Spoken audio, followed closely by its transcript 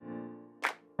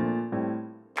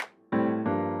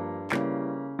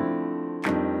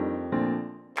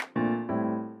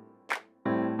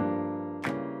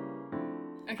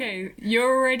Okay,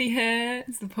 you're already here.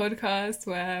 It's the podcast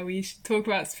where we talk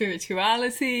about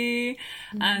spirituality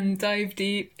and dive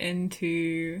deep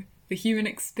into the human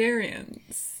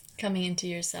experience. Coming into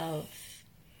yourself.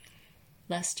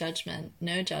 Less judgment,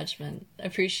 no judgment,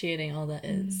 appreciating all that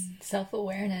is.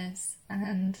 Self-awareness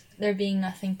and there being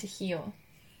nothing to heal.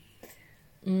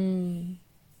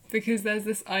 Because there's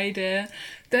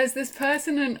this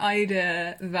pertinent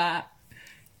idea that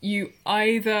you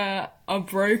either are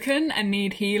broken and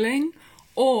need healing,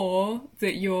 or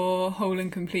that you're whole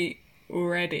and complete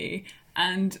already.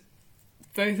 And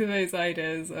both of those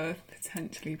ideas are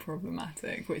potentially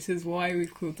problematic, which is why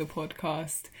we've called the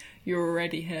podcast You're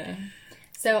Already Here.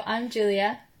 So I'm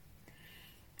Julia.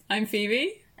 I'm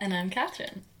Phoebe. And I'm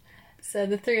Catherine. So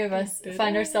the three of us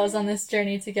find ourselves on this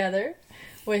journey together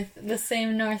with the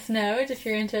same North Node, if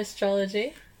you're into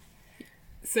astrology.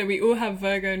 So we all have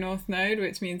Virgo North Node,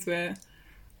 which means we're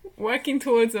working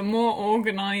towards a more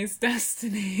organised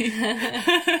destiny.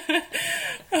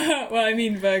 Well, I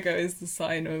mean, Virgo is the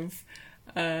sign of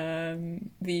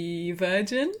the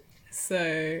Virgin.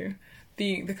 So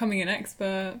becoming an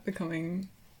expert, becoming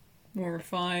more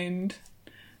refined,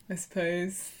 I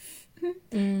suppose.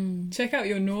 Check out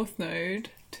your North Node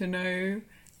to know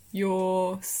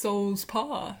your soul's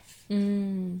path.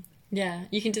 Yeah,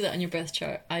 you can do that on your birth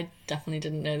chart. I definitely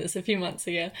didn't know this a few months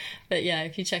ago. But yeah,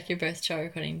 if you check your birth chart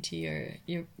according to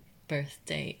your birth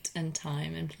date and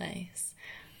time and place,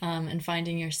 and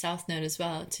finding your South Node as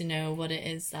well to know what it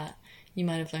is that you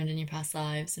might have learned in your past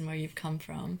lives and where you've come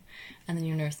from, and then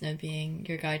your North Node being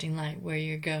your guiding light, where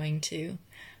you're going to.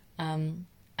 And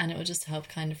it will just help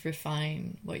kind of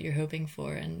refine what you're hoping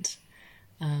for and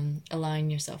align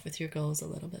yourself with your goals a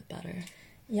little bit better.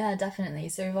 Yeah, definitely.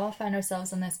 So we've all found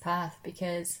ourselves on this path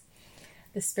because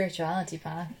the spirituality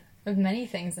path of many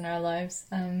things in our lives.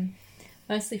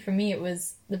 Mostly for me, it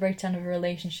was the breakdown of a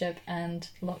relationship and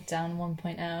lockdown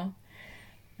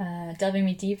 1.0, delving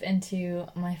me deep into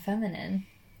my feminine.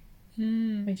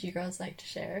 Would you girls like to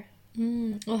share?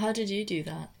 Well, how did you do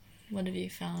that? What have you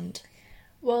found?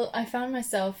 Well, I found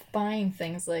myself buying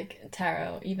things like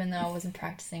tarot, even though I wasn't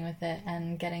practicing with it,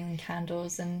 and getting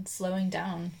candles and slowing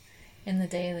down in the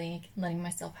daily, letting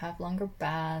myself have longer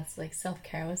baths. Like,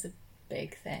 self-care was a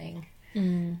big thing.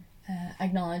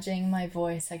 Acknowledging my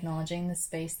voice, acknowledging the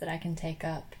space that I can take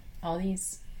up. All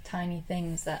these tiny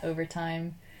things that over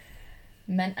time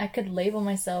meant I could label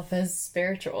myself as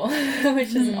spiritual,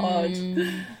 which is odd.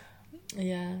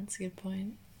 Yeah, that's a good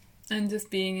point. And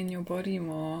just being in your body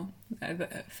more.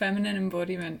 The feminine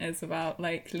embodiment is about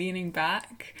like leaning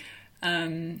back,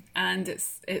 and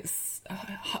it's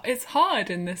hard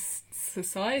in this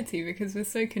society because we're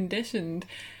so conditioned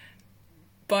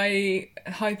by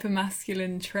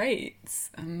hypermasculine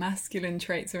traits, and masculine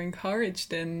traits are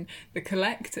encouraged in the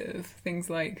collective. Things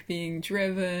like being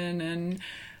driven and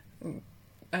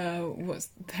what's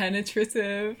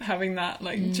penetrative, having that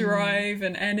like drive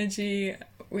and energy,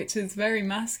 which is very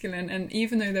masculine. And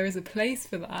even though there is a place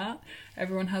for that,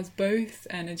 everyone has both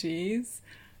energies.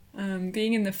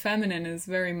 Being in the feminine is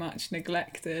very much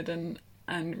neglected, and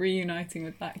reuniting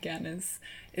with that again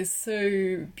is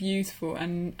so beautiful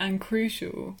and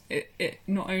crucial. It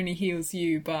not only heals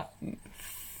you, but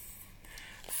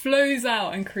flows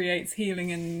out and creates healing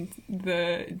in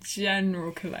the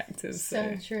general collective.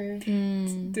 So true.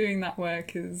 Doing that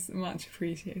work is much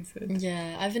appreciated.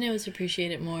 Yeah, I've been able to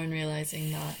appreciate it more and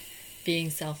realising that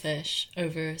being selfish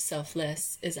over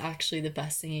selfless is actually the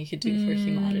best thing you could do for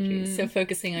humanity. So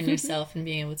focusing on yourself and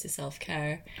being able to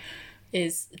self-care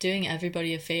is doing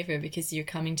everybody a favour, because you're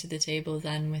coming to the table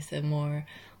then with a more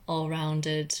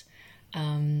all-rounded,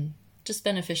 just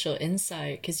beneficial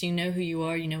insight, because you know who you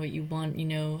are, you know what you want, you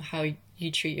know how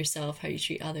you treat yourself, how you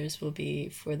treat others will be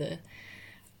for the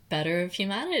better of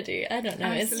humanity. I don't know.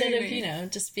 Absolutely. Instead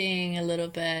of, just being a little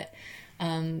bit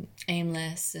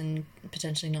aimless and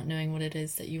potentially not knowing what it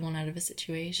is that you want out of a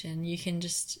situation, you can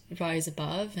just rise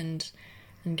above and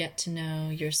get to know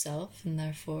yourself, and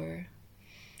therefore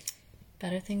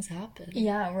better things happen.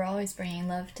 Yeah, we're always bringing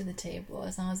love to the table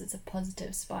as long as it's a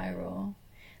positive spiral.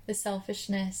 The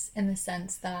selfishness in the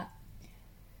sense that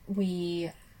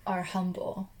we are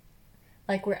humble,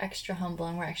 like we're extra humble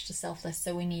and we're extra selfless,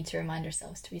 so we need to remind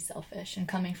ourselves to be selfish. And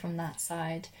coming from that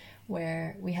side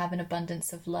where we have an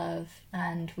abundance of love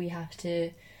and we have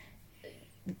to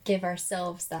give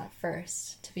ourselves that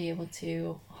first to be able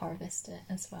to harvest it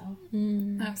as well.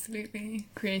 Absolutely.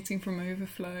 Creating from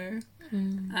overflow.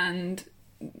 And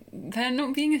there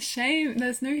not being ashamed.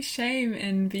 There's no shame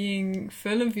in being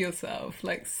full of yourself,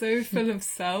 like so full of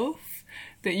self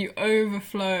that you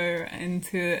overflow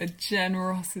into a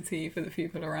generosity for the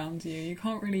people around you. You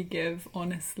can't really give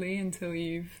honestly until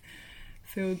you've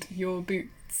filled your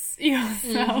boots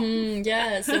yourself.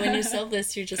 Yeah, so when you're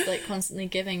selfless, you're just like constantly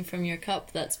giving from your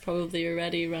cup that's probably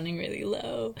already running really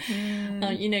low.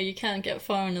 You know, you can't get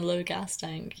far on a low gas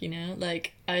tank, you know,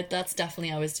 like that's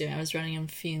definitely I was doing. I was running on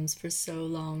fumes for so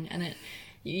long, and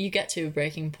you get to a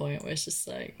breaking point where it's just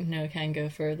like, no, can't go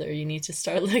further. You need to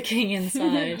start looking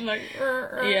inside. Like,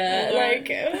 yeah, like,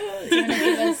 Do you want to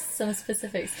give us some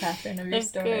specifics, Catherine, of your of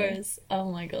story? course.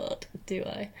 Oh my god, do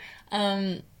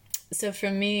I? So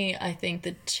for me, I think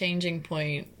the turning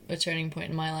point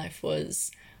in my life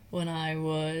was when I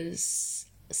was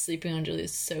sleeping on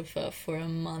Julia's sofa for a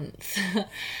month,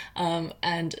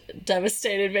 and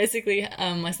devastated. Basically,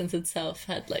 my sense of self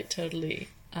had like totally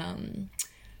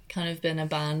kind of been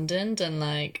abandoned, and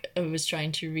like I was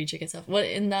trying to rejig itself. Well,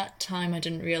 in that time I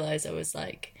didn't realize I was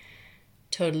like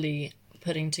totally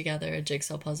putting together a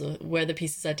jigsaw puzzle where the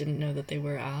pieces I didn't know that they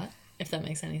were at, if that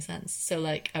makes any sense. So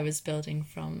like I was building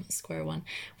from square one.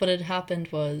 What had happened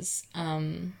was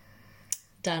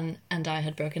Dan and I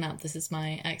had broken up. This is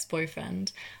my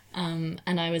ex-boyfriend, and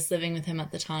I was living with him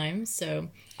at the time, so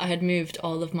I had moved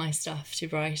all of my stuff to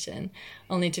Brighton,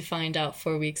 only to find out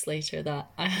 4 weeks later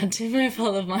that I had to move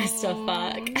all of my stuff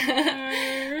back.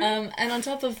 And on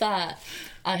top of that,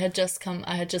 I had just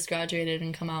graduated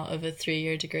and come out of a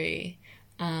 3-year degree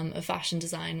of fashion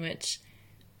design, which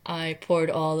I poured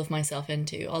all of myself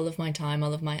into, all of my time,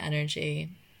 all of my energy.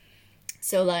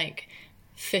 So like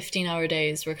 15-hour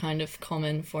days were kind of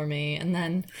common for me, and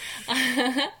then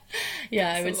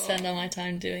I would spend all my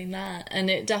time doing that, and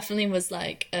it definitely was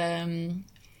like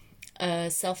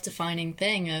a self-defining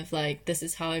thing of like, this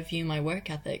is how I view my work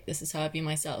ethic, this is how I view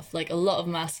myself, like a lot of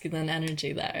masculine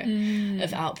energy there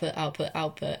of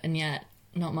output, and yet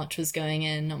not much was going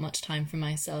in, not much time for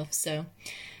myself. So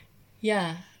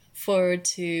yeah, forward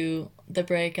to the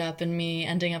breakup and me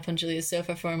ending up on Julia's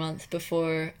sofa for a month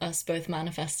before us both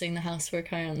manifesting the house we're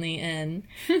currently in.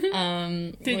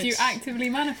 Did you actively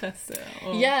manifest it?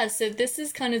 Or? Yeah, so this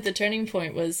is kind of the turning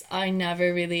point. Was I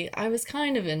was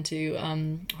kind of into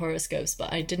horoscopes,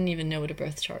 but I didn't even know what a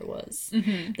birth chart was.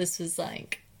 This was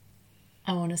like,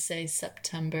 I want to say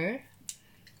September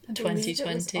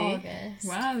 2020. August.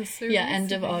 Wow, that's so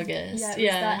end of recent. August. Yeah, it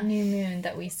was that new moon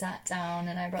that we sat down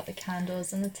and I brought the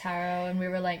candles and the tarot, and we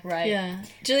were like, right, Yeah,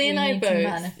 Julie we and I need to both.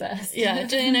 manifest. Yeah,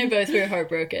 Julie and I both were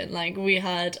heartbroken. Like, we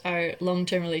had our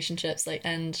long-term relationships like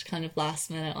end kind of last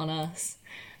minute on us,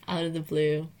 out of the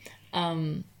blue.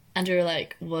 And we were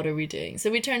like, what are we doing?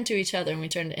 So we turned to each other and we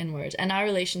turned inward, and our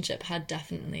relationship had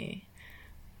definitely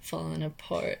fallen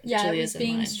apart. Yeah, Julia's it was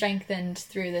being and mine. strengthened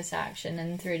through this action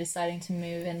and through deciding to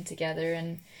move in together,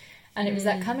 and it was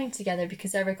that coming together,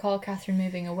 because I recall Catherine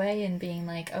moving away and being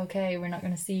like, okay, we're not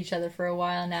going to see each other for a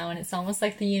while now, and it's almost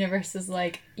like the universe is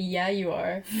like, yeah, you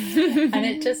are. And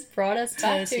it just brought us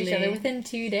back to each Totally. other. Within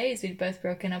 2 days we'd both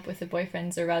broken up with the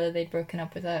boyfriends, or rather they'd broken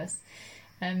up with us,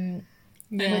 and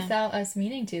without us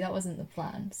meaning to. That wasn't the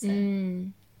plan, so.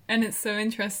 And it's so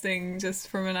interesting, just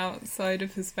from an outsider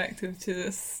perspective, to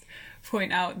just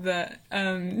point out that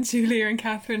Julia and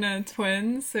Catherine are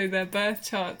twins, so their birth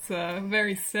charts are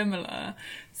very similar.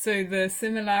 So the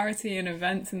similarity in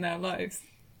events in their lives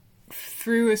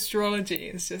through astrology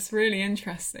is just really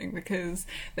interesting, because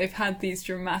they've had these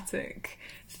dramatic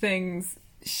things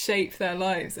shape their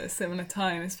lives at a similar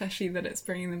time, especially that it's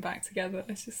bringing them back together.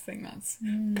 I just think that's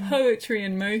poetry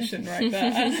in motion right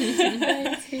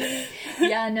there.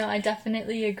 Yeah, no, I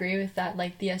definitely agree with that.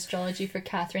 Like, the astrology for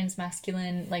Catherine's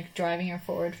masculine, like driving her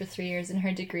forward for 3 years in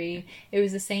her degree, it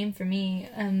was the same for me.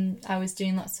 I was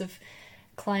doing lots of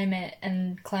climate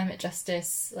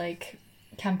justice like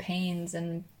campaigns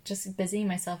and just busying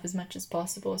myself as much as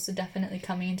possible. So definitely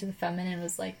coming into the feminine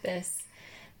was like this,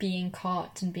 being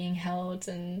caught and being held,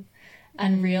 and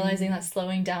realizing that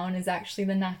slowing down is actually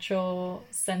the natural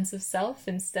sense of self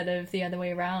instead of the other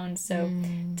way around. So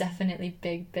definitely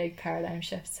big paradigm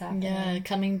shifts happening. Yeah,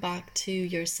 coming back to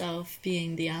yourself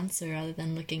being the answer rather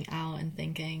than looking out and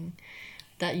thinking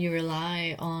that you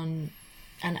rely on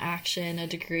an action, a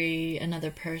degree,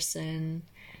 another person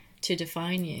to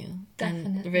define you.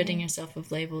 Definitely. And ridding yourself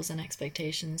of labels and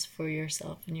expectations for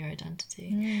yourself and your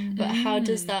identity. But how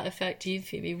does that affect you,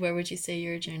 Phoebe? Where would you say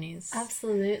your journeys?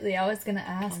 Absolutely. I was going to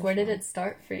ask, where did it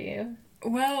start for you?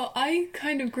 Well, I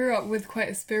kind of grew up with quite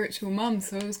a spiritual mum,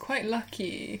 so I was quite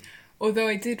lucky. Although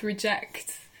I did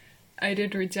reject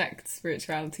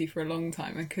spirituality for a long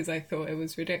time because I thought it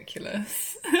was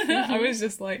ridiculous. I was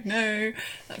just like, no,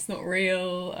 that's not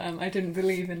real. I didn't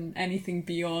believe in anything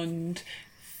beyond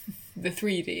the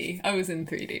 3D. I was in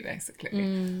 3D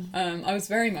basically. I was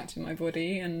very much in my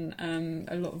body, and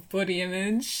a lot of body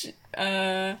image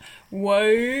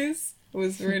woes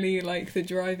was really like the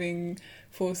driving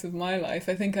force of my life.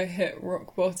 I think I hit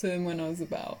rock bottom when I was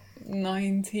about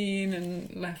 19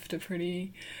 and left a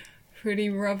pretty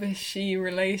rubbishy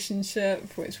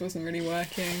relationship which wasn't really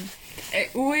working.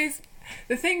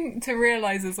 The thing to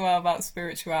realise as well about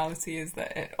spirituality is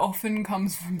that it often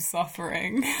comes from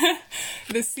suffering.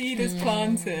 The seed is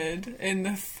planted in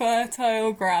the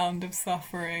fertile ground of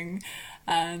suffering,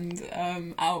 and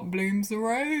out blooms a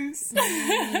rose.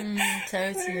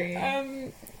 Totally.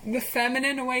 The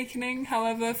feminine awakening,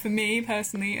 however, for me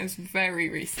personally, is very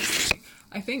recently.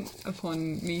 I think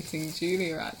upon meeting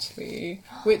Julia, actually,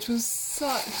 which was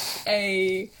such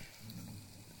a...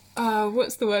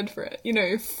 what's the word for it? You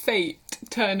know, fate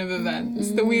turn of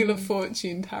events. The Wheel of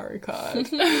Fortune tarot card.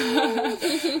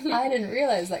 I didn't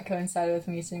realise that coincided with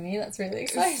meeting me. That's really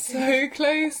exciting. So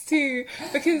close too,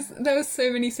 because there were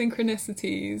so many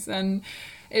synchronicities, and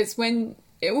it's when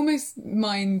it almost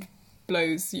mind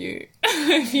blows you,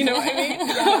 if you know what I mean.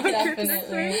 Yeah,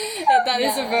 definitely. That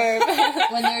is a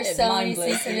verb. When there's so many mind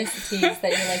blows you. synchronicities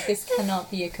that you're like, this cannot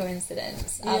be a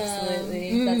coincidence.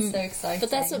 Absolutely. That's so exciting. But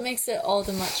that's what makes it all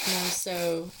the much more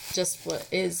so just what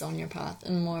is on your path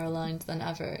and more aligned than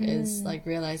ever is like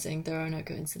realising there are no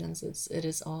coincidences. It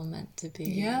is all meant to be.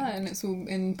 Yeah, and it's all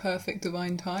in perfect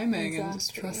divine timing, and just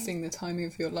Exactly. trusting the timing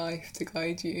of your life to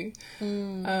guide you.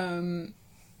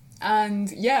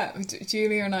 And yeah,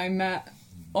 Julia and I met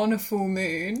on a full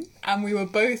moon, and we were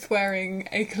both wearing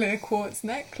a clear quartz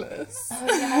necklace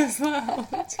as well,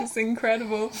 which was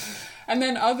incredible. And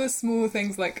then other small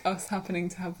things like us happening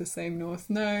to have the same North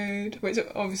Node, which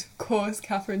of course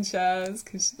Catherine shares,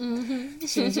 because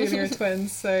she and Julia are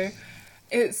twins. So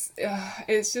it's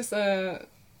just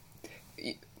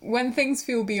when things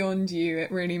feel beyond you,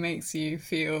 it really makes you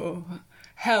feel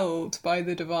held by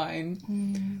the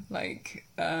divine. Like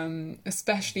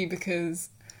especially because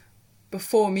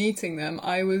before meeting them,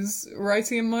 I was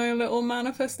writing in my little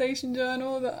manifestation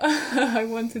journal that I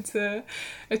wanted to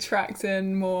attract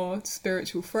in more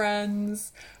spiritual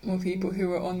friends, more people who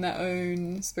were on their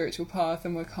own spiritual path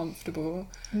and were comfortable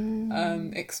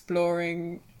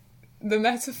exploring the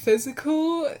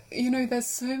metaphysical. You know, there's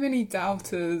so many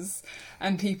doubters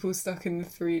and people stuck in the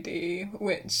 3D,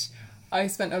 which I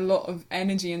spent a lot of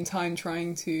energy and time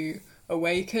trying to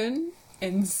awaken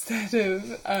instead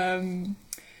of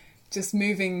just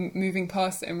moving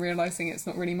past it and realising it's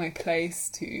not really my place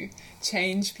to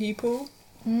change people.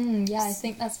 Yeah, I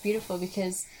think that's beautiful,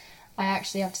 because I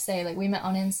actually have to say, like, we met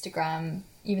on Instagram,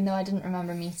 even though I didn't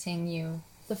remember meeting you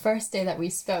the first day that we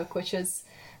spoke, which was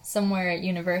somewhere at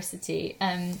university.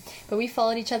 But we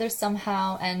followed each other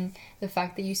somehow, and the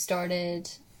fact that you started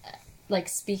like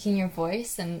speaking your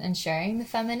voice and sharing the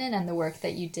feminine and the work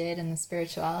that you did and the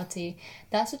spirituality,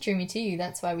 that's what drew me to you.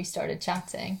 That's why we started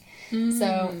chatting.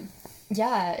 So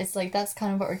yeah, it's like that's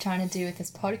kind of what we're trying to do with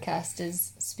this podcast,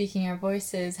 is speaking our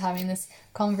voices, having this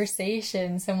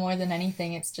conversation. So more than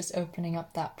anything, it's just opening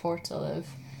up that portal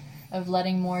of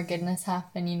letting more goodness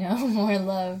happen, you know, more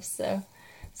love. So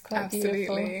it's quite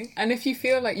beautiful. And if you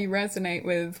feel like you resonate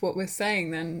with what we're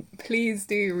saying, then please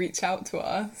do reach out to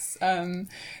us.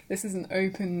 This is an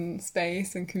open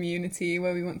space and community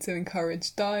where we want to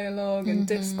encourage dialogue and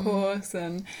discourse,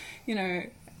 and, you know,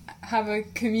 have a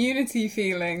community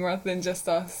feeling rather than just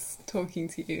us talking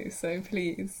to you. So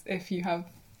please, if you have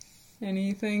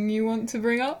anything you want to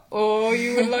bring up or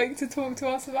you would like to talk to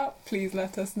us about, please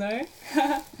let us know.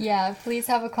 Yeah, please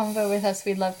have a convo with us.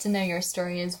 We'd love to know your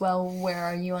story as well. Where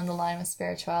are you on the line with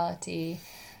spirituality?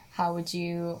 How would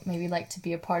you maybe like to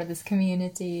be a part of this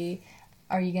community?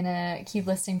 Are you gonna keep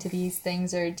listening to these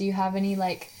things, or do you have any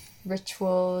like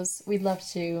rituals? We'd love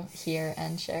to hear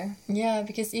and share. Yeah,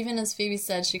 because even as Phoebe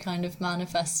said, she kind of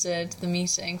manifested the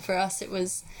meeting. For us, it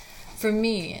was, for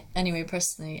me anyway,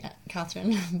 personally,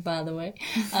 Catherine, by the way,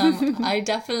 I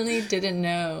definitely didn't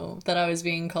know that I was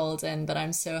being called in, but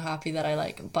I'm so happy that I,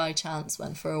 like, by chance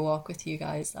went for a walk with you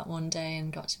guys that one day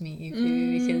and got to meet you,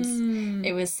 Phoebe, because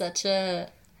it was such a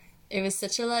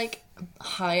like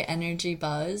high energy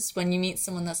buzz when you meet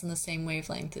someone that's on the same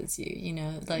wavelength as you, you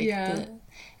know, like the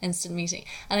instant meeting.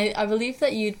 And I believe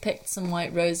that you'd picked some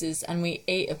white roses and we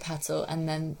ate a petal and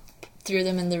then threw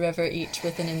them in the river each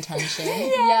with an intention.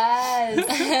 Yes.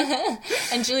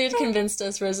 And Juliet convinced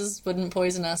us roses wouldn't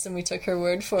poison us, and we took her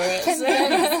word for it.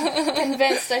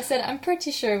 Convinced. I said, I'm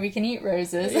pretty sure we can eat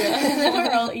roses. And then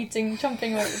we're all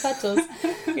chomping right the petals.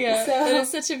 Yeah, So- but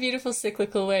it's such a beautiful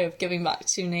cyclical way of giving back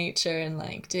to nature and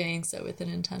like doing so with an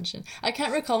intention. I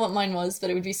can't recall what mine was, but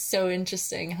it would be so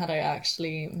interesting had I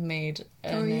actually made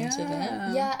a note of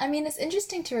it. Yeah, I mean, it's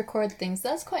interesting to record things.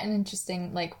 That's quite an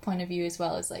interesting like point of view as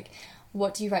well. Is like,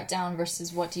 what do you write down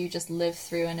versus what do you just live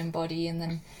through and embody and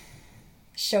then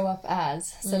show up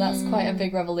as? So that's quite a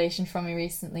big revelation for me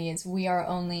recently. Is we are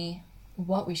only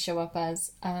what we show up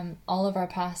as. All of our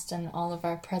past and all of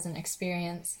our present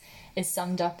experience is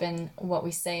summed up in what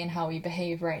we say and how we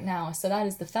behave right now. So that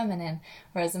is the feminine,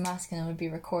 whereas the masculine would be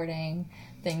recording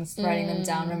things, writing them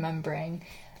down, remembering.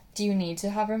 Do you need to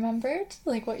have remembered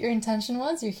like what your intention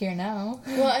was? You're here now.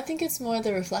 Well, I think it's more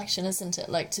the reflection, isn't it?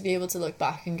 Like to be able to look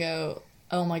back and go,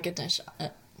 oh my goodness,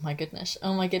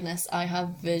 I have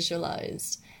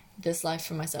visualized this life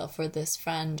for myself, or this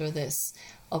friend, or this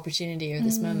opportunity, or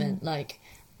this moment. Like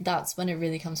that's when it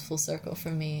really comes full circle for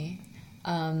me,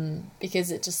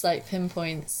 because it just like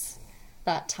pinpoints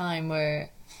that time where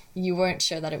you weren't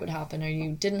sure that it would happen, or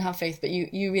you didn't have faith, but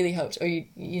you really hoped, or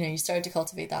you started to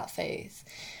cultivate that faith.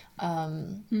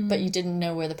 But you didn't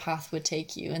know where the path would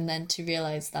take you, and then to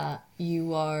realize that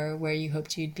you are where you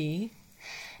hoped you'd be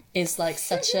is like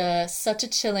such a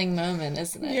chilling moment,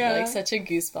 isn't it? Yeah. Like such a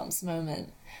goosebumps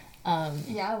moment.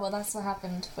 Yeah, well, that's what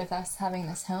happened with us having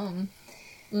this home.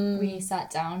 We sat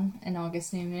down in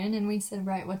August New Moon and we said,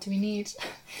 right, what do we need?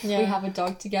 Yeah. We have a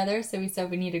dog together, so we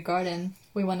said we need a garden.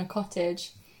 We want a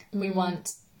cottage. We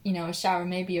want, a shower,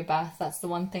 maybe a bath. That's the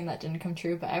one thing that didn't come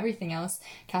true, but everything else.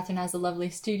 Catherine has a lovely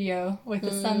studio with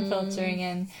the sun filtering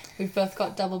in. We've both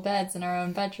got double beds in our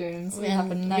own bedrooms. We have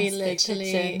a nice big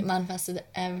kitchen. Manifested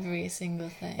every single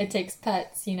thing. It takes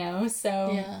pets, so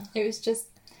Yeah. it was just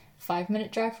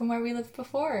 5-minute drive from where we lived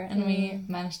before, and we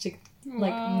managed to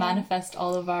manifest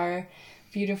all of our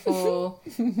beautiful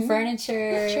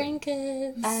furniture,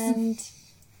 trinkets, and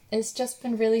it's just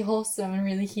been really wholesome and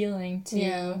really healing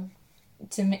to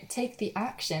take the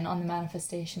action on the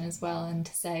manifestation as well, and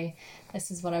to say,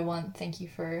 this is what I want, thank you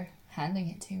for handing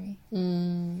it to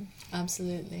me.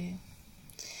 Absolutely.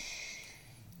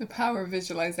 The power of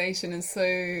visualization is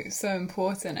so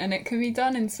important, and it can be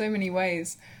done in so many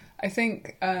ways. I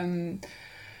think a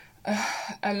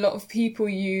lot of people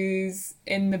use,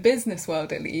 in the business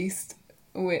world at least,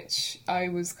 which I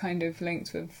was kind of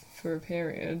linked with for a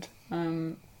period,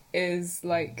 is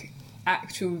like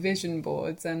actual vision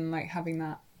boards and like having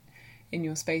that in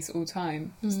your space all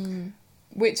time,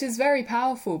 which is very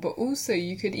powerful. But also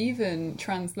you could even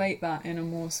translate that in a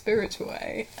more spiritual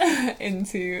way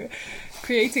into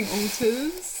creating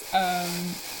altars,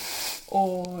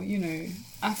 or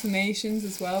affirmations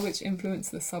as well, which influence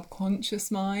the subconscious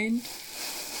mind.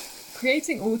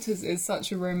 Creating altars is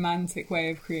such a romantic way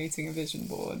of creating a vision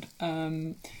board.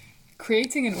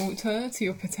 Creating an altar to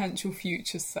your potential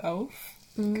future self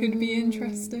could be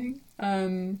interesting.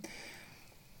 And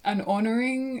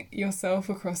honouring yourself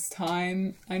across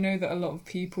time. I know that a lot of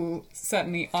people,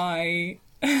 certainly I,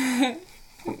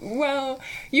 well,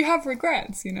 you have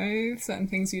regrets, certain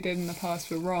things you did in the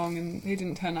past were wrong and they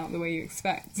didn't turn out the way you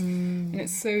expect. And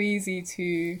it's so easy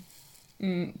to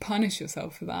punish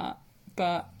yourself for that.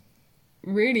 But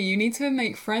really, you need to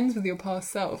make friends with your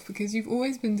past self, because you've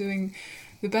always been doing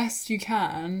the best you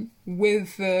can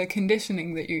with the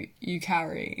conditioning that you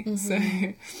carry. So,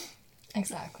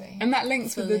 Exactly. and that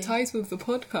links with the title of the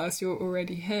podcast. You're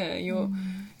already here. You're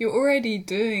already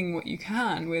doing what you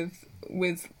can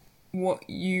with what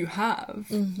you have.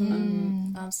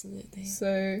 Absolutely.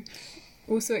 So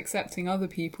also accepting other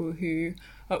people who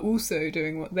are also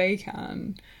doing what they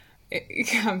can, it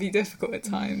can be difficult at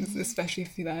times, especially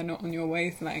if they're not on your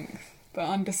wavelength. But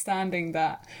understanding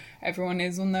that everyone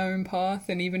is on their own path,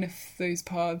 and even if those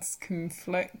paths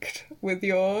conflict with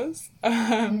yours,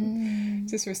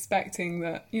 just respecting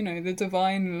that, the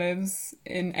divine lives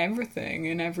in everything,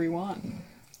 in everyone.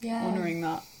 Yeah. Honouring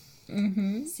that.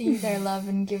 See their love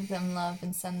and give them love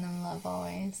and send them love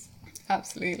always.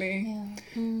 Absolutely. Yeah.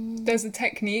 There's a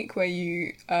technique where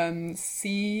you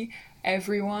see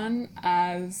everyone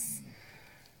as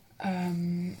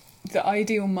the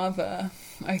ideal mother,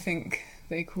 I think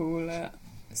they call it.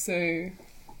 So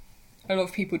a lot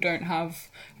of people don't have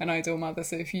an ideal mother,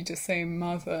 so if you just say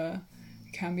mother,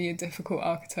 it can be a difficult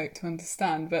archetype to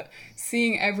understand. But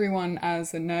seeing everyone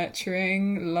as a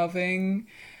nurturing, loving,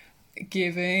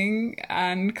 giving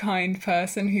and kind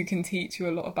person who can teach you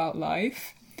a lot about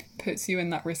life puts you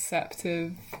in that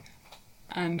receptive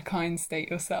and kind state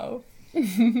yourself.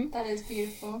 That is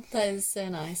beautiful. That is so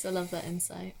nice. I love that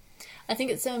insight. I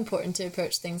think it's so important to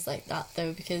approach things like that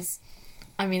though, because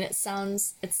I mean it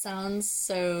sounds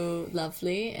so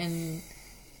lovely and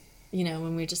you know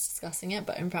when we're just discussing it,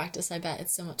 but in practice I bet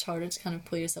it's so much harder to kind of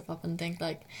pull yourself up and think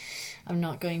like I'm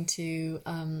not going to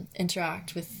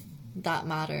interact with that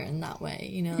matter in that way,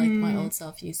 you know, like my old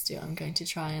self used to. I'm going to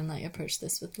try and like approach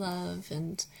this with love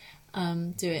and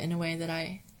do it in a way that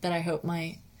I hope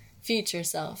my future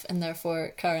self and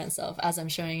therefore current self, as I'm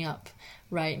showing up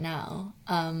right now,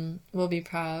 will be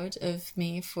proud of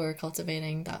me for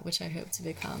cultivating that which I hope to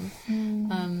become.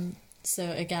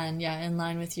 So again, yeah, in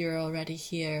line with You're Already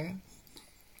Here,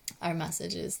 our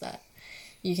message is that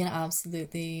you can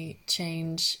absolutely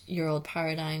change your old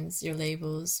paradigms, your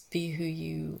labels, be who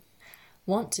you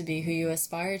want to be, who you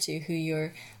aspire to, who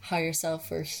your higher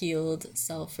self or healed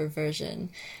self or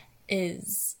version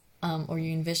is, or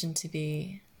you envision to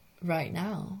be right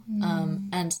now.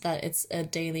 And that it's a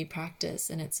daily practice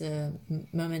and it's a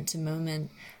moment to moment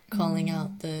calling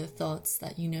out the thoughts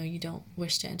that you know you don't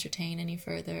wish to entertain any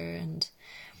further, and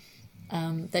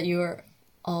that you're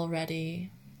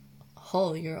already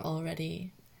whole, you're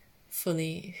already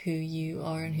fully who you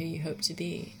are and who you hope to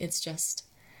be. It's just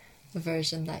a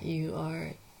version that you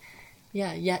are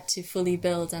yet to fully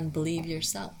build and believe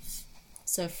yourself.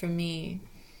 So for me,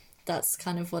 that's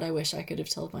kind of what I wish I could have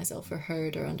told myself or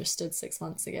heard or understood 6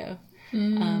 months ago,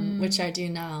 which I do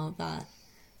now, that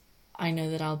I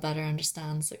know that I'll better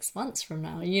understand 6 months from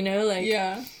now, you know, like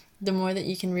the more that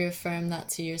you can reaffirm that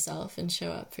to yourself and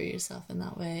show up for yourself in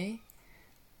that way,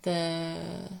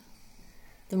 the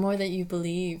more that you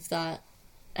believe that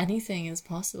anything is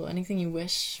possible, anything you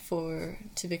wish for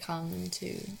to become and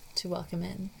to welcome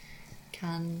in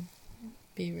can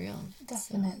be real.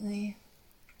 Definitely.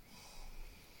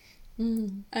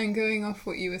 And going off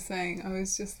what you were saying, I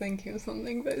was just thinking of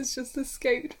something that has just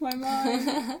escaped my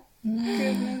mind.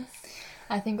 Goodness.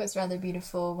 I think what's rather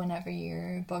beautiful whenever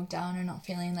you're bogged down or not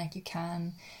feeling like you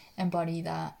can embody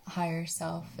that higher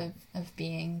self of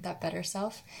being that better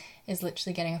self is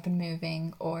literally getting up and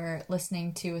moving, or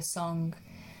listening to a song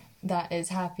that is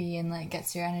happy and like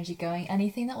gets your energy going,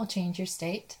 anything that will change your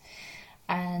state.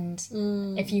 And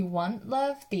if you want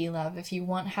love, be love. If you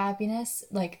want happiness,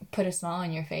 like put a smile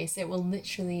on your face. It will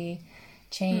literally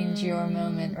change your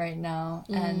moment right now.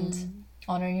 And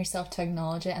honoring yourself to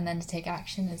acknowledge it and then to take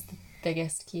action is the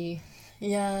biggest key.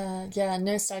 Yeah,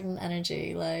 no stagnant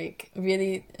energy, like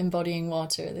really embodying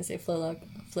water. They say flow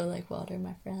like water,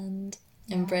 my friend.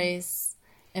 Embrace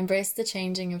the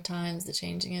changing of times, the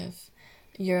changing of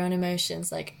your own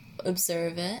emotions, like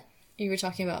observe it. You were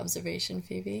talking about observation,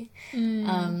 Phoebe.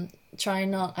 Try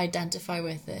and not identify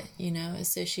with it, you know,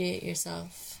 associate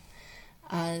yourself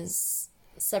as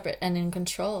separate and in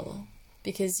control,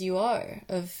 because you are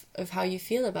of how you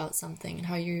feel about something and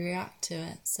how you react to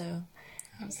it. So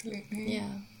Absolutely. yeah.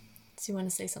 Do you want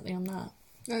to say something on that?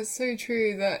 That's so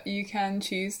true, that you can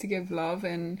choose to give love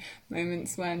in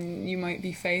moments when you might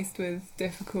be faced with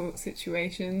difficult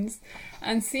situations.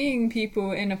 And seeing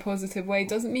people in a positive way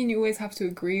doesn't mean you always have to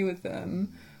agree with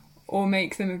them or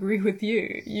make them agree with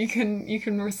you. You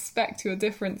can respect your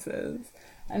differences.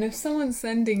 And if someone's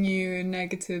sending you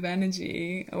negative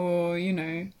energy, or, you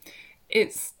know,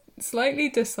 it's slightly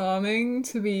disarming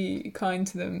to be kind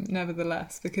to them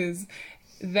nevertheless, because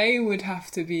they would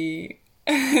have to be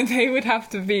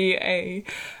a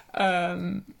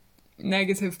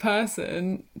negative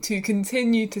person to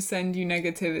continue to send you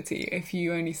negativity if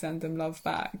you only send them love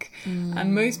back.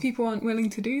 And most people aren't willing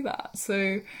to do that.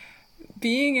 So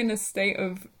being in a state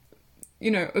of,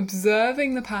 you know,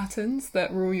 observing the patterns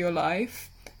that rule your life,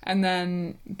 and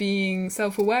then being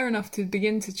self-aware enough to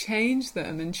begin to change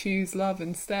them and choose love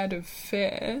instead of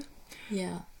fear,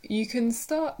 you can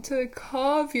start to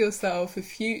carve yourself a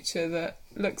future that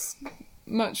looks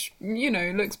much, you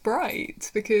know, looks bright,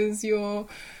 because your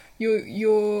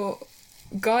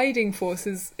guiding force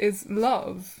is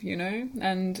love, you know,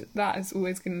 and that is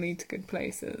always going to lead to good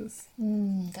places.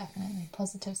 Definitely.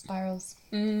 Positive spirals.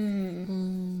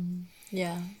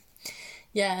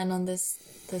 Yeah, and on this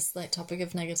like topic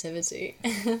of negativity,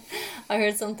 I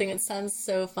heard something that sounds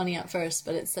so funny at first,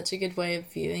 but it's such a good way of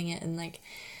viewing it. And like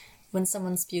when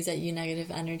someone spews at you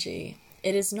negative energy,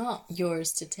 it is not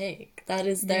yours to take. That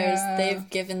is theirs. They've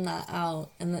given that out,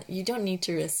 and that you don't need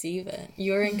to receive it.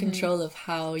 You're in control of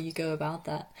how you go about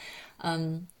that.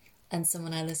 And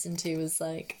someone I listened to was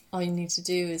like, all you need to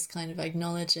do is kind of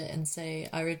acknowledge it and say,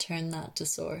 I return that to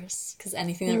source. Because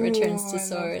anything that returns to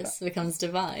source becomes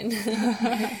divine.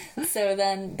 So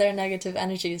then their negative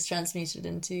energy is transmuted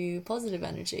into positive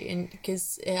energy. And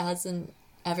because it hasn't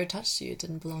ever touched you, it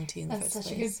didn't belong to you in the That's first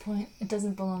such a place. good point. It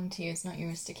doesn't belong to you. It's not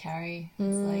yours to carry.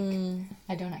 It's like,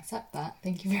 I don't accept that.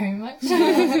 Thank you very much.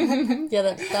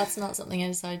 Yeah, that's not something I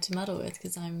decided to meddle with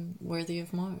because I'm worthy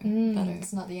of more, better.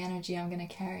 It's not the energy I'm going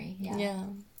to carry. Yeah. Yeah.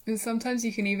 And sometimes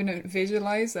you can even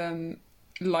visualize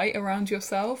light around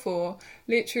yourself, or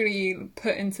literally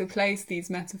put into place these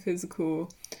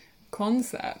metaphysical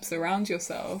concepts around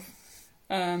yourself,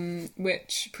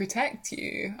 which protect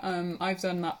you. I've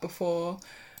done that before.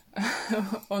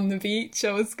 On the beach,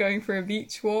 I was going for a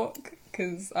beach walk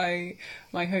because my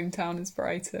hometown is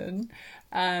Brighton,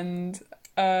 and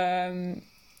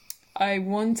I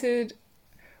wanted,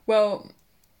 well,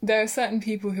 there are certain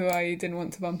people who I didn't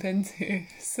want to bump into,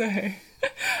 so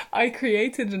I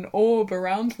created an orb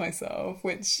around myself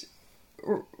which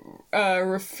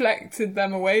reflected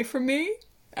them away from me,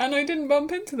 and I didn't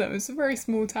bump into them. It's a very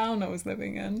small town I was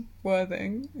living in,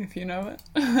 Worthing, if you know it.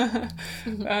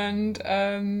 And,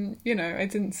 I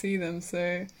didn't see them,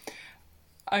 so,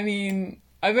 I mean,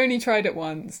 I've only tried it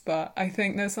once, but I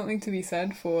think there's something to be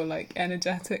said for, like,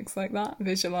 energetics like that,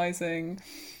 visualizing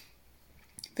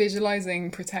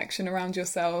protection around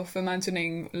yourself,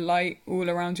 imagining light all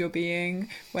around your being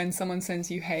when someone sends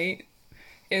you hate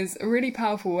is a really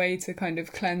powerful way to kind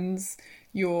of cleanse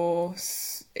your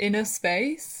inner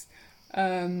space,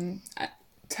 turning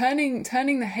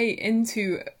the hate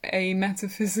into a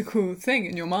metaphysical thing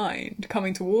in your mind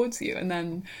coming towards you, and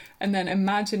then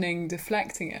imagining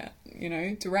deflecting it,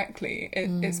 directly.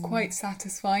 It's quite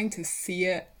satisfying to see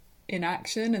it in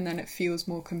action, and then it feels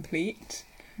more complete.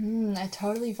 I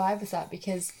totally vibe with that,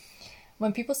 because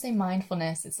when people say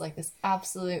mindfulness, it's like this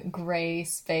absolute grey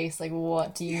space. Like,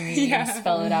 what do you mean? Yeah.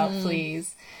 Spell it out,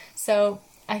 please. So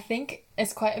I think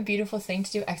it's quite a beautiful thing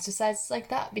to do exercises like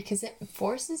that, because it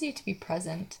forces you to be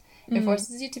present. It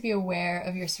forces you to be aware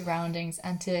of your surroundings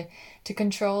and to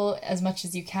control as much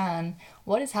as you can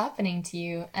what is happening to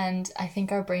you. And I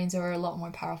think our brains are a lot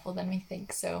more powerful than we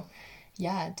think. So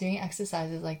yeah, doing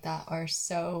exercises like that are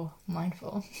so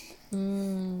mindful.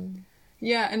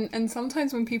 Yeah, and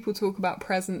sometimes when people talk about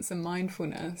presence and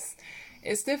mindfulness,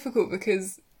 it's difficult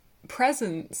because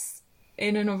presence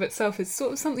in and of itself is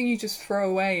sort of something you just throw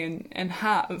away and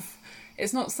have.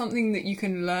 It's not something that you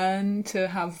can learn to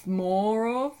have more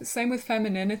of. Same with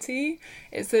femininity.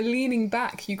 It's a leaning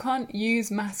back. You can't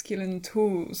use masculine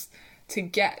tools to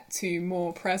get to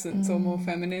more presence or more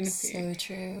femininity. So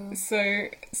true. So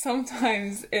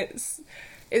sometimes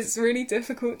it's really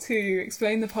difficult to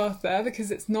explain the path there, because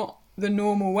it's not the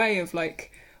normal way of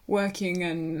like working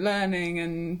and learning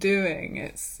and doing.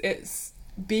 It's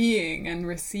being and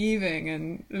receiving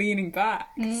and leaning back.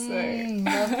 Love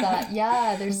that.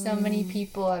 Yeah, there's so many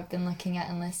people I've been looking at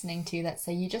and listening to that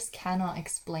say you just cannot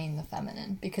explain the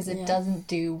feminine because it doesn't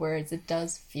do words, it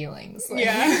does feelings. Like,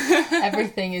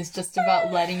 everything is just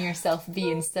about letting yourself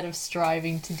be instead of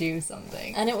striving to do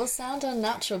something. And it will sound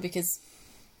unnatural because,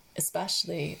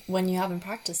 especially when you haven't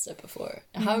practiced it before.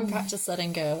 I haven't practiced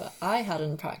letting go. I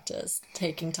hadn't practiced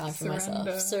taking time for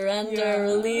myself. Surrender,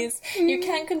 release. You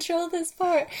can't control this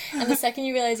part. And the second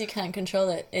you realize you can't control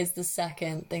it is the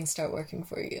second things start working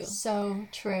for you. So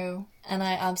true. And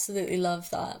I absolutely love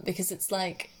that, because it's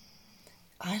like,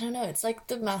 I don't know, it's like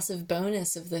the massive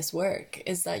bonus of this work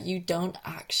is that you don't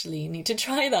actually need to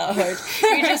try that hard.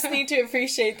 You just need to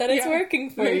appreciate that it's working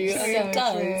for you. And it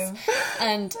does. True.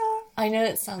 And I know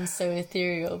it sounds so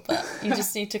ethereal, but you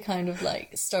just need to kind of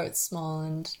like start small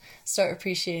and start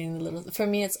appreciating the little. For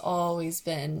me, it's always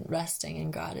been resting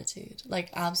in gratitude,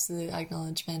 like absolute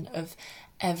acknowledgement of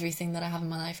everything that I have in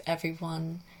my life,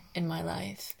 everyone in my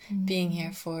life, being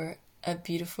here for a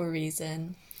beautiful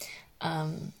reason.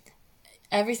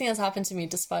 Everything that's happened to me,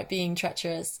 despite being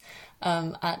treacherous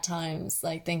at times,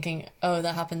 like thinking, oh,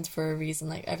 that happened for a reason,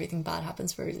 like everything bad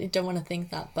happens for a reason. You don't want to think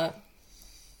that, but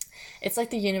it's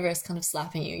like the universe kind of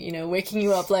slapping you, waking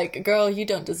you up like, girl, you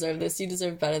don't deserve this. You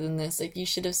deserve better than this. Like, you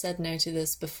should have said no to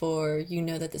this before. You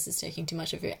know that this is taking too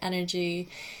much of your energy.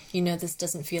 You know this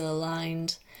doesn't feel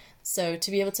aligned. So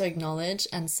to be able to acknowledge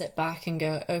and sit back and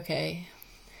go, okay,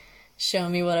 show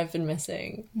me what I've been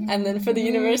missing. And then for the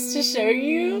universe to show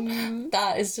you,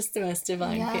 that is just the most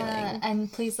divine feeling.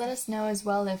 And please let us know as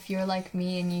well if you're like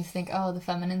me and you think, oh, the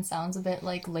feminine sounds a bit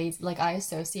like lazy. Like, I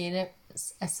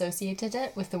associated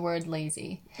it with the word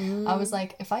lazy. I was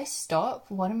like, if I stop,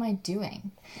 what am I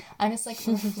doing? And it's like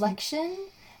reflection,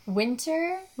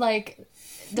 winter, like,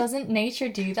 doesn't nature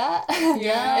do that?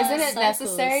 Yeah. Isn't it Cycles.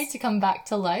 necessary to come back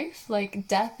to life? Like,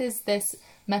 death is this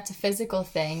metaphysical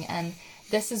thing, and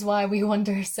this is why we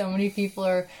wonder so many people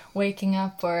are waking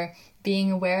up or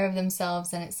being aware of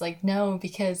themselves, and it's like, no,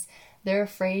 because they're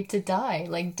afraid to die.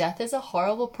 Like, death is a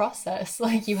horrible process.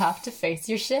 Like, you have to face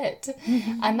your shit.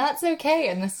 And that's okay.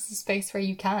 And this is a space where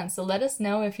you can. So let us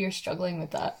know if you're struggling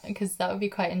with that, because that would be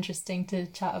quite interesting to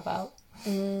chat about.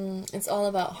 It's all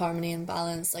about harmony and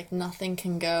balance. Like, nothing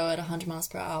can go at 100 miles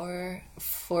per hour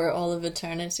for all of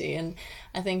eternity. And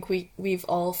I think we've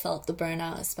all felt the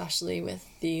burnout, especially with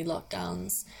the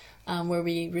lockdowns, where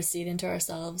we recede into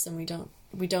ourselves and we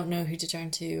don't know who to turn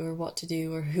to or what to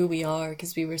do or who we are,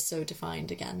 because we were so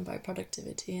defined again by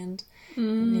productivity and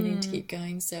needing to keep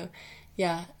going. So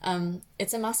yeah,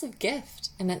 it's a massive gift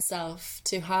in itself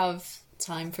to have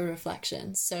time for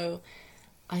reflection. So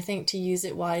I think to use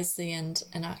it wisely and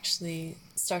actually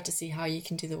start to see how you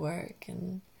can do the work,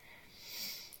 and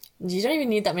you don't even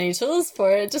need that many tools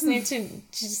for it. You just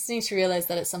need to realize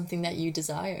that it's something that you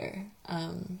desire,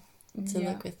 to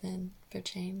look within for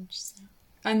change. So.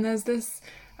 And there's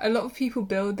a lot of people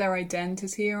build their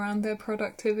identity around their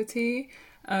productivity,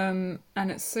 and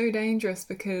it's so dangerous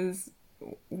because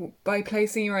by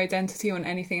placing your identity on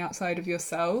anything outside of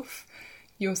yourself,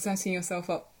 you're setting yourself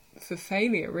up for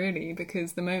failure, really,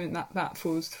 because the moment that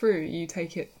falls through, you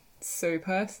take it so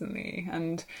personally,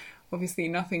 and obviously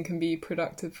nothing can be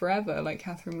productive forever, like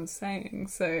Catherine was saying.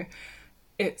 So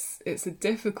it's a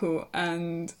difficult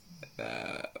and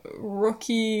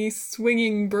rocky,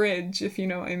 swinging bridge, if you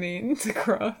know what I mean, to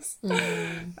cross.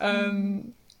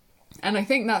 And I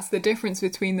think that's the difference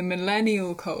between the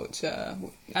millennial culture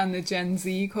and the Gen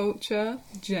Z culture.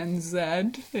 Gen Z,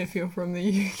 if you're from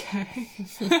the UK.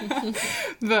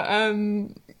 But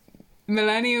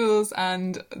millennials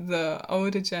and the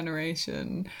older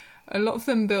generation, a lot of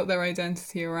them built their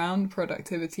identity around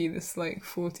productivity, this like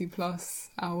 40+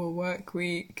 hour work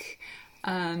week,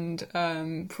 and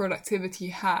productivity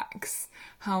hacks.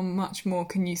 How much more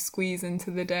can you squeeze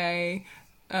into the day?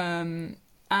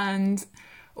 And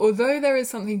although there is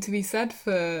something to be said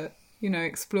for,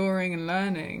 exploring and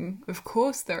learning, of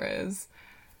course there's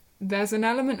an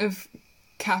element of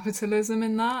capitalism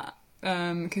in that,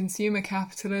 consumer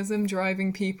capitalism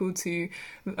driving people to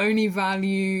only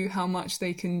value how much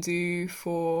they can do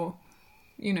for,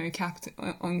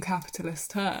 on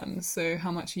capitalist terms. So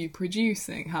how much are you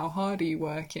producing? How hard are you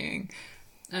working?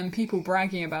 And people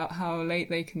bragging about how late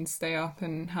they can stay up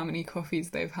and how many coffees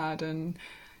they've had and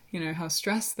how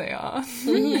stressed they are.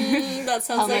 That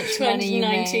sounds like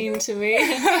 2019 to me.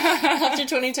 After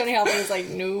 2020 happened, I was like,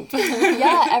 nope.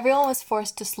 Yeah, everyone was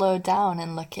forced to slow down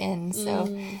and look in. So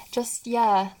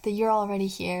the year already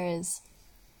here is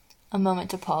a moment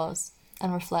to pause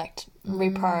and reflect,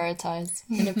 reprioritize.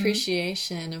 An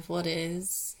appreciation of what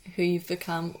is, who you've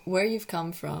become, where you've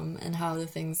come from, and how the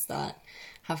things that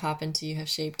have happened to you have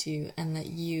shaped you, and that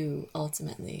you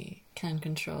ultimately can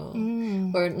control,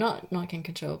 or not can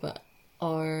control, but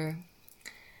are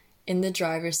in the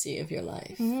driver's seat of your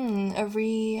life.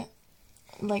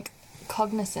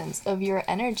 Cognizance of your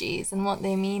energies and what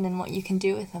they mean and what you can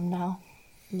do with them now.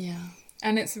 Yeah.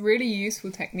 And it's a really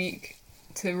useful technique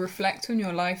to reflect on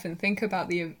your life and think about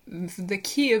the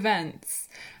key events,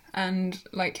 and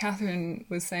like Catherine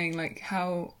was saying, like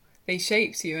how they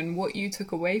shaped you and what you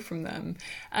took away from them,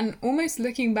 and almost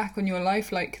looking back on your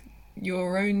life like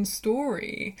your own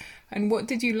story, and what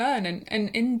did you learn, and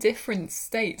in different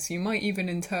states you might even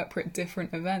interpret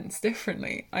different events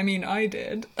differently. I mean, I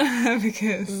did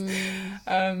because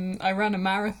I ran a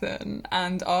marathon,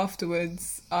 and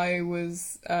afterwards I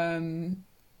was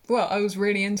I was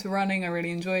really into running. I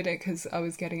really enjoyed it because I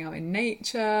was getting out in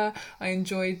nature. I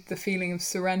enjoyed the feeling of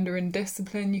surrender and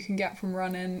discipline you can get from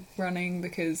running,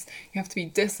 because you have to be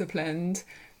disciplined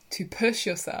to push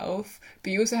yourself,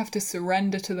 but you also have to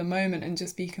surrender to the moment and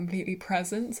just be completely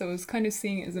present. So I was kind of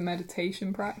seeing it as a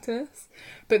meditation practice.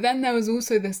 But then there was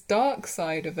also this dark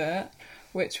side of it,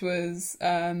 which was,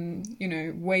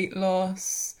 weight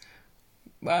loss,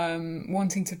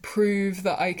 wanting to prove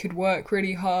that I could work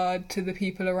really hard to the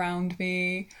people around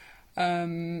me.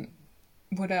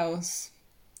 What else?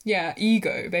 Yeah,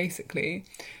 ego, basically.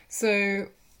 So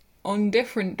on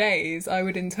different days, I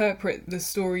would interpret the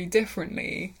story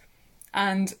differently.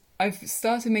 And I've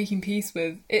started making peace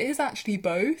with, it is actually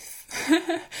both.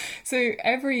 So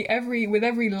with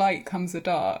every light comes a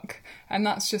dark, and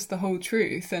that's just the whole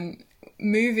truth. And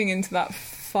moving into that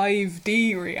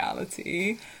 5D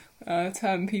reality,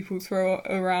 term people throw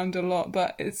around a lot,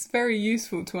 but it's very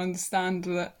useful to understand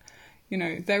that,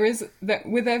 there is, that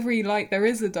with every light there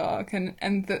is a dark,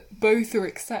 and that both are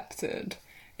accepted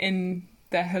in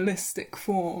their holistic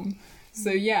form. So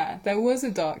yeah, there was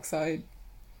a dark side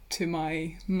to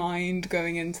my mind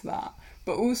going into that, but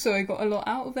but also I got a lot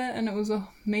out of it, and it was a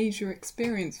major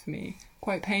experience for me.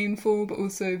 Quite painful, but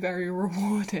also very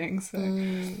rewarding. So,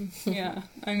 yeah,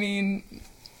 I mean,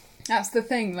 that's the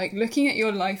thing, like looking at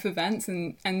your life events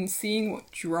and seeing what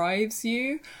drives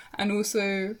you, and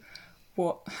also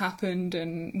what happened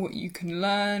and what you can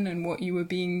learn and what you were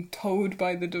being told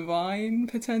by the divine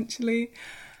potentially,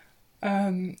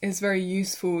 is very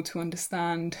useful to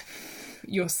understand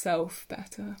yourself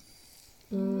better.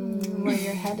 Where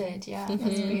you're headed, yeah,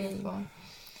 that's beautiful.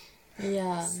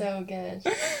 Yeah. So good.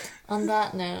 On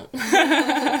that note.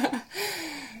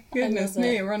 Goodness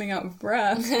me, I'm running out of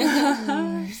breath.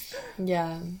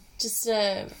 Yeah. Just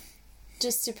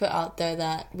to put out there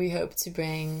that we hope to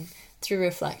bring, through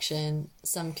reflection,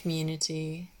 some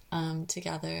community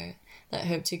together that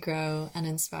hope to grow and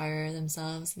inspire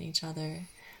themselves and each other.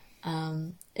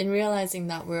 In realizing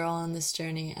that we're all on this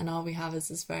journey and all we have is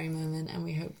this very moment, and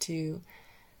we hope to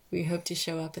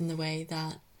show up in the way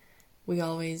that we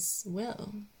always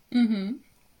will.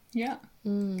 Yeah.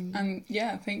 And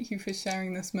yeah, thank you for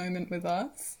sharing this moment with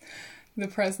us. The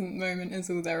present moment is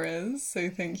all there is, so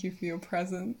thank you for your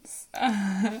presence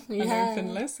and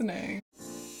open listening.